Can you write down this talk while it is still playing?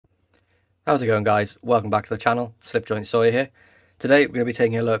How's it going, guys? Welcome back to the channel. SlipjointSawyer here. Today we're going to be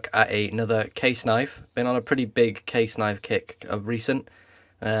taking a look at another case knife. Been on a pretty big case knife kick of recent.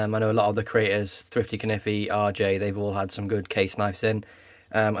 I know a lot of the creators, Thrifty Kniffy, RJ, they've all had some good case knives in.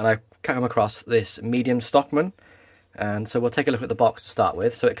 And I come across this medium Stockman. And so we'll take a look at the box to start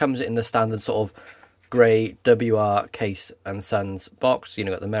with. So it comes in the standard sort of grey WR Case and Sons box. You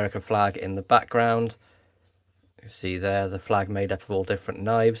know, got the American flag in the background. You see there the flag made up of all different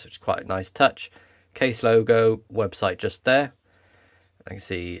knives, which is quite a nice touch. Case logo, website just there. I can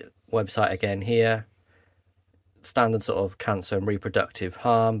see website again here. Standard sort of cancer and reproductive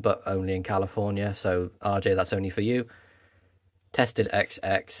harm, but only in California. So RJ, that's only for you. Tested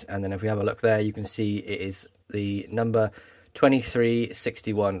XX, and then if we have a look there, you can see it is the number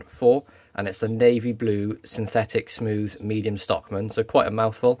 23614, and it's the navy blue synthetic smooth medium Stockman. So quite a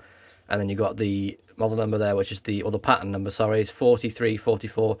mouthful. And then you got the model number there, which is the pattern number, sorry, is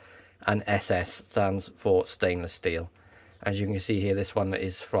 4344, and SS stands for stainless steel. As you can see here, this one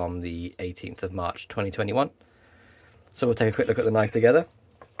is from the 18th of March 2021. So we'll take a quick look at the knife together.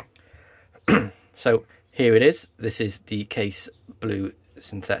 So here it is. This is the case blue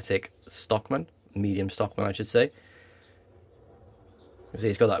synthetic Stockman, medium Stockman I should say. You see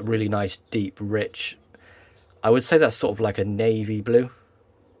it's got that really nice deep rich, I would say that's sort of like a navy blue.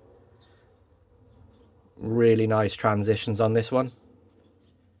 Really nice transitions on this one.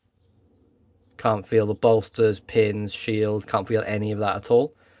 Can't feel the bolsters, pins, shield, can't feel any of that at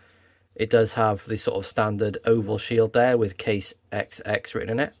all. It does have the sort of standard oval shield there with case XX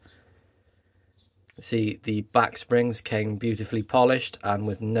written in it. See, the back springs came beautifully polished and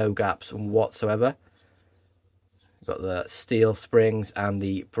with no gaps whatsoever. Got the steel springs and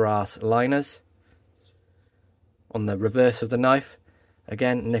the brass liners. On the reverse of the knife,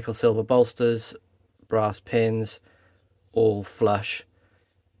 again, nickel silver bolsters, brass pins, all flush,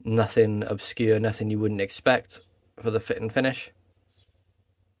 nothing obscure, nothing you wouldn't expect for the fit and finish.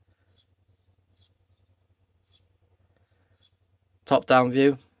 Top down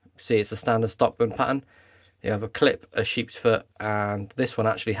view, see it's the standard Stockman pattern. You have a clip, a sheep's foot, and this one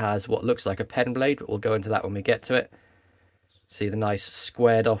actually has what looks like a pen blade, but we'll go into that when we get to it. See the nice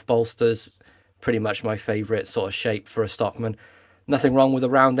squared off bolsters, pretty much my favourite sort of shape for a Stockman. Nothing wrong with the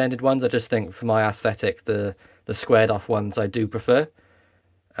round-ended ones, I just think for my aesthetic the squared off ones I do prefer.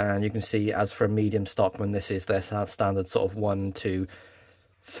 And you can see as for a medium Stockman, this is their standard sort of 1 to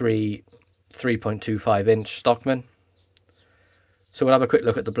 3, 3.25 inch Stockman. So we'll have a quick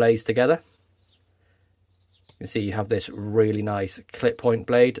look at the blades together. You can see you have this really nice clip point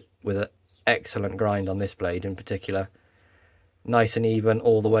blade with an excellent grind on this blade in particular. Nice and even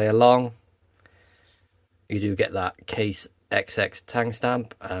all the way along. You do get that case XX tang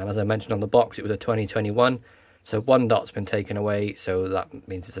stamp, and as I mentioned on the box, it was a 2021, so one dot's been taken away, so that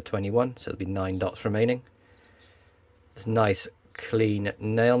means it's a 21, so there'll be 9 dots remaining. This nice clean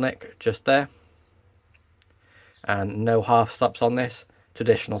nail nick just there, and no half stops on this,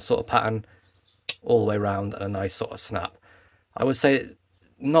 traditional sort of pattern all the way around, and a nice sort of snap. I would say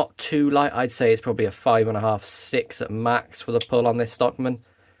not too light, I'd say it's probably a 5.5, 6 at max for the pull on this Stockman.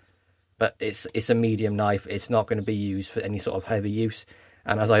 But it's a medium knife, it's not going to be used for any sort of heavy use.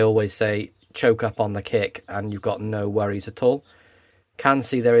 And as I always say, choke up on the kick and you've got no worries at all. Can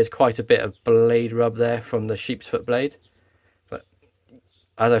see there is quite a bit of blade rub there from the sheep's foot blade. But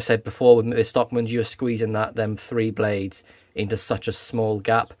as I've said before, with the Stockmans, you're squeezing them 3 blades into such a small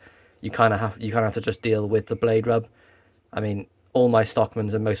gap. You kind of have to just deal with the blade rub. I mean, all my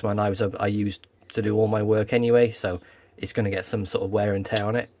Stockmans and most of my knives I use to do all my work anyway, so it's going to get some sort of wear and tear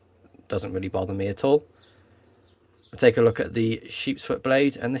on it. Doesn't really bother me at all. We'll take a look at the sheep's foot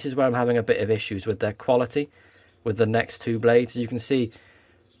blade, and this is where I'm having a bit of issues with their quality with the next 2 blades. You can see,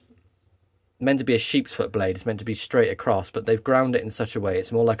 meant to be a sheep's foot blade, it's meant to be straight across, but they've ground it in such a way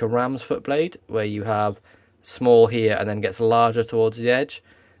it's more like a ram's foot blade, where you have small here and then gets larger towards the edge,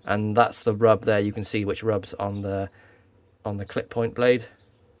 and that's the rub there you can see, which rubs on the clip point blade.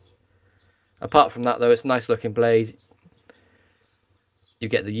 Apart from that though, it's a nice looking blade. You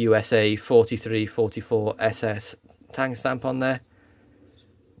get the USA 4344 SS tang stamp on there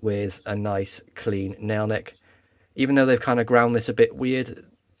with a nice clean nail nick. Even though they've kind of ground this a bit weird,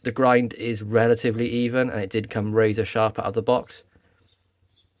 the grind is relatively even and it did come razor sharp out of the box.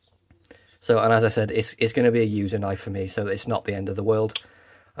 So, and as I said, it's going to be a user knife for me, so it's not the end of the world.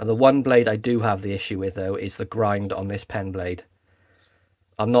 And the one blade I do have the issue with though is the grind on this pen blade.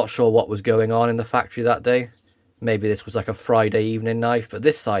 I'm not sure what was going on in the factory that day. Maybe this was like a Friday evening knife, but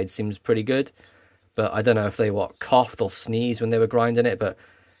this side seems pretty good. But I don't know if they, coughed or sneezed when they were grinding it, but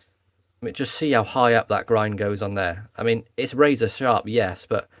I mean, just see how high up that grind goes on there. I mean, it's razor sharp, yes,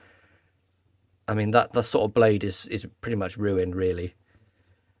 but I mean, the sort of blade is pretty much ruined, really.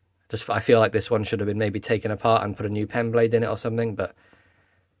 I feel like this one should have been maybe taken apart and put a new pen blade in it or something, but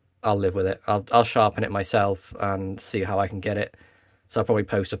I'll live with it. I'll sharpen it myself and see how I can get it. So I'll probably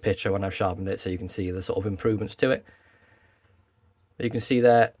post a picture when I've sharpened it so you can see the sort of improvements to it. You can see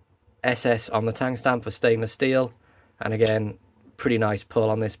there SS on the tang stamp for stainless steel, and again, pretty nice pull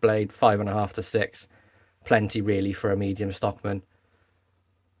on this blade, 5.5 to 6, plenty really for a medium Stockman.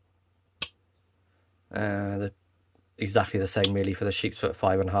 Exactly the same really for the sheep's foot,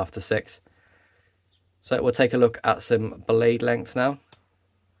 5.5 to 6. So we'll take a look at some blade length now.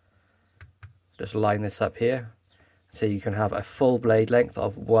 Just line this up here. So you can have a full blade length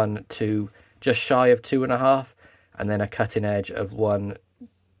of 1 to just shy of 2.5, and then a cutting edge of 1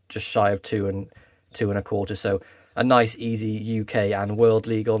 just shy of 2 and 2.25. So a nice, easy UK and world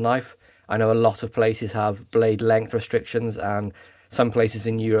legal knife. I know a lot of places have blade length restrictions, and some places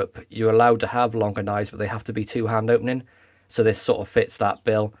in Europe you're allowed to have longer knives, but they have to be 2-hand opening. So this sort of fits that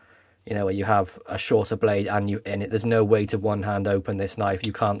bill, you know, where you have a shorter blade and there's no way to 1-hand open this knife.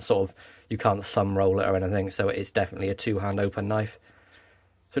 You can't thumb roll it or anything, so it's definitely a 2-hand open knife.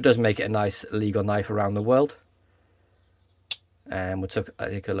 So it does make it a nice legal knife around the world. And we'll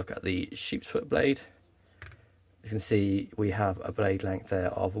take a look at the sheep's foot blade. You can see we have a blade length there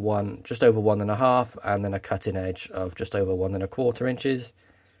of just over 1.5, and then a cutting edge of just over 1.25 inches.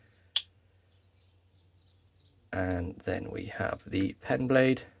 And then we have the pen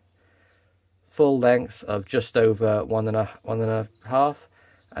blade, full length of just over 1.5,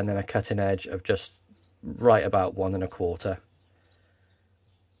 and then a cutting edge of just right about 1.25.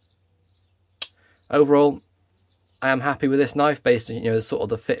 Overall, I am happy with this knife based on, you know, sort of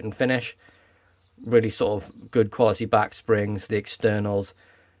the fit and finish. Really sort of good quality back springs, the externals.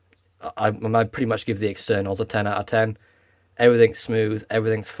 I pretty much give the externals a 10 out of 10. Everything's smooth,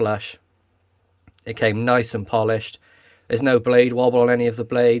 everything's flush. It came nice and polished. There's no blade wobble on any of the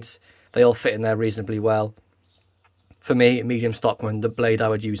blades. They all fit in there reasonably well. For me, medium Stockman, the blade I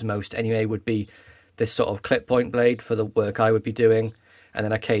would use most anyway would be this sort of clip point blade for the work I would be doing, and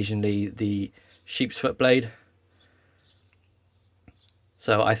then occasionally the sheep's foot blade.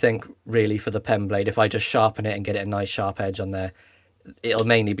 So I think really for the pen blade, if I just sharpen it and get it a nice sharp edge on there, it'll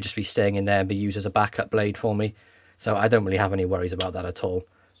mainly just be staying in there and be used as a backup blade for me. So I don't really have any worries about that at all.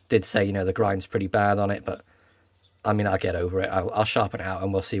 Did say, you know, the grind's pretty bad on it, but I mean, I'll get over it. I'll sharpen it out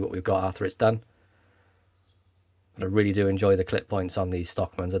and we'll see what we've got after it's done. But I really do enjoy the clip points on these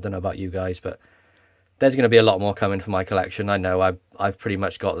Stockmans. I don't know about you guys, but there's going to be a lot more coming for my collection. I know I've pretty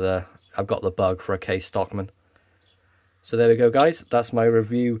much got the bug for a case Stockman. So there we go, guys. That's my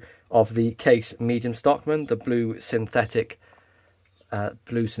review of the case medium Stockman, the blue synthetic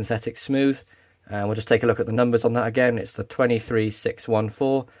smooth. And we'll just take a look at the numbers on that again. It's the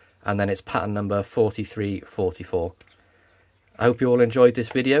 23614, and then it's pattern number 4344. I hope you all enjoyed this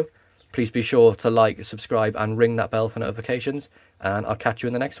video. Please be sure to like, subscribe, and ring that bell for notifications. And I'll catch you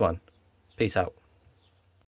in the next one. Peace out.